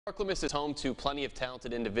Marklamis is home to plenty of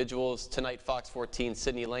talented individuals. Tonight, Fox 14's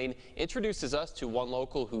Sydney Lane introduces us to one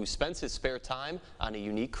local who spends his spare time on a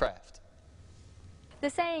unique craft. The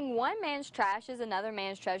saying, one man's trash is another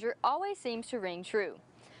man's treasure, always seems to ring true.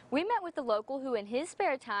 We met with a local who in his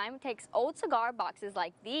spare time takes old cigar boxes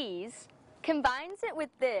like these, combines it with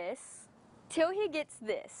this, till he gets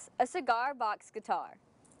this, a cigar box guitar.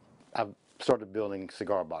 I've started building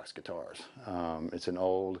cigar box guitars. It's an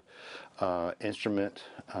old instrument,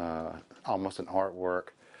 almost an artwork.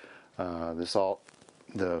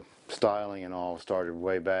 The styling and all started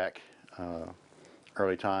way back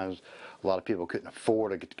early times. A lot of people couldn't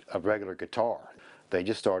afford a regular guitar. They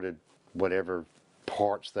just started whatever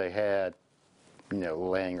parts they had,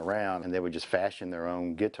 laying around, and they would just fashion their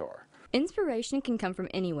own guitar. Inspiration can come from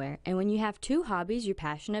anywhere, and when you have two hobbies you're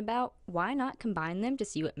passionate about, why not combine them to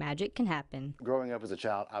see what magic can happen? Growing up as a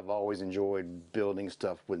child, I've always enjoyed building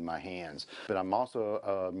stuff with my hands. But I'm also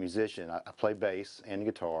a musician. I play bass and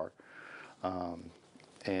guitar.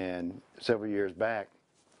 And several years back,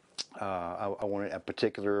 I wanted a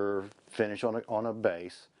particular finish on a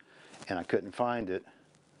bass, and I couldn't find it,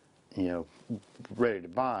 ready to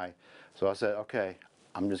buy. So I said, okay,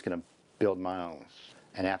 I'm just going to build my own.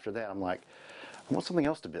 And after that, I'm like, I want something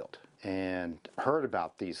else to build. And heard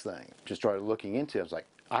about these things. Just started looking into it. I was like,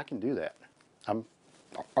 I can do that. I'm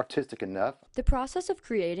artistic enough. The process of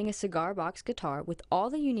creating a cigar box guitar with all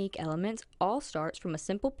the unique elements all starts from a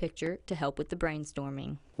simple picture to help with the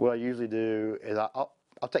brainstorming. What I usually do is I'll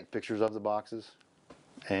take pictures of the boxes,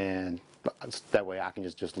 and that way I can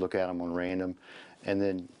just look at them on random. And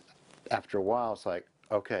then after a while, it's like,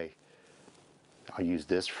 okay, I'll use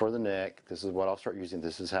this for the neck. This is what I'll start using.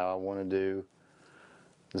 This is how I want to do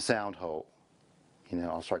the sound hole.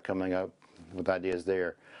 I'll start coming up with ideas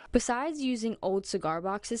there. Besides using old cigar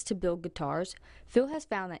boxes to build guitars, Phil has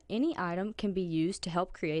found that any item can be used to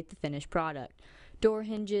help create the finished product. Door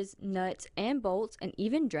hinges, nuts, and bolts, and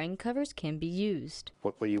even drain covers can be used.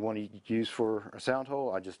 What you want to use for a sound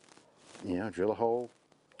hole, I just, drill a hole,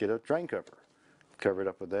 get a drain cover it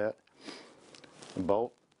up with that, a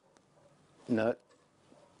bolt, nut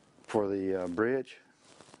for the bridge,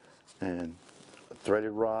 and a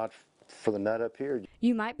threaded rod for the nut up here.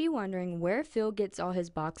 You might be wondering where Phil gets all his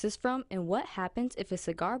boxes from and what happens if a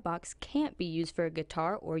cigar box can't be used for a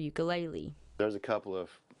guitar or ukulele. There's a couple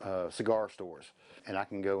of cigar stores, and I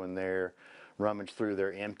can go in there, rummage through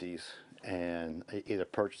their empties, and either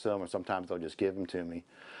purchase them or sometimes they'll just give them to me.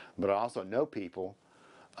 But I also know people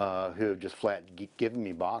who have just flat given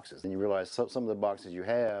me boxes, and you realize some of the boxes you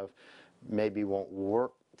have maybe won't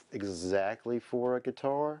work exactly for a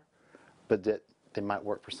guitar, but that they might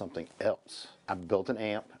work for something else. I built an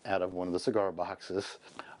amp out of one of the cigar boxes.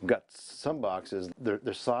 I've got some boxes,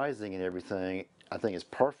 their sizing and everything I think is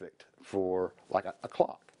perfect for like a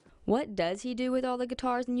clock. What does he do with all the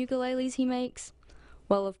guitars and ukuleles he makes?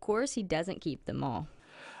 Well, of course he doesn't keep them all.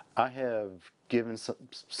 I have given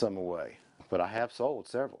some away, but I have sold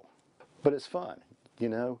several. But it's fun,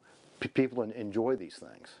 people enjoy these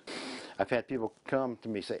things. I've had people come to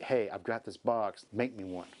me say, hey, I've got this box, make me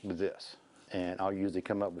one with this. And I'll usually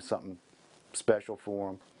come up with something special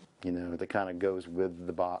for them, that kind of goes with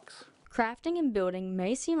the box. Crafting and building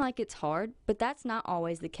may seem like it's hard, but that's not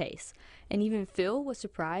always the case. And even Phil was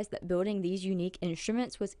surprised that building these unique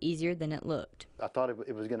instruments was easier than it looked. I thought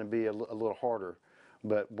it was going to be a little harder,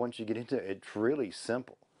 but once you get into it, it's really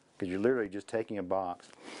simple. Because you're literally just taking a box,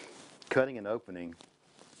 cutting an opening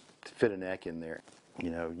to fit a neck in there.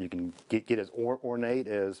 You can get as ornate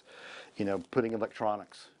as, putting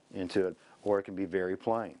electronics into it, or it can be very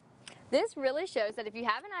plain. This really shows that if you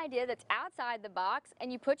have an idea that's outside the box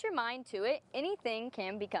and you put your mind to it, anything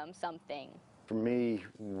can become something. For me,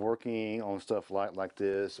 working on stuff like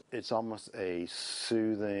this, it's almost a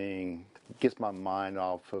soothing, gets my mind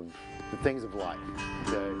off of the things of life.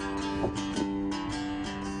 Okay?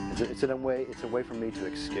 It's a way for me to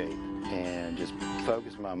escape and just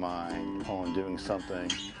focus my mind on doing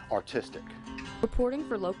something artistic. Reporting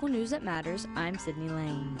for Local News That Matters, I'm Sydney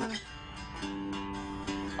Lane.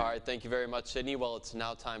 All right, thank you very much, Sydney. Well, it's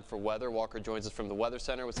now time for weather. Walker joins us from the Weather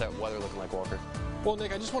Center. What's that weather looking like, Walker? Well,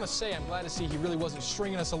 Nick, I just want to say I'm glad to see he really wasn't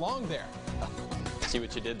stringing us along there. See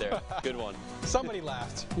what you did there. Good one. Somebody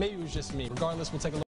laughed. Maybe it was just me. Regardless, we'll take a look.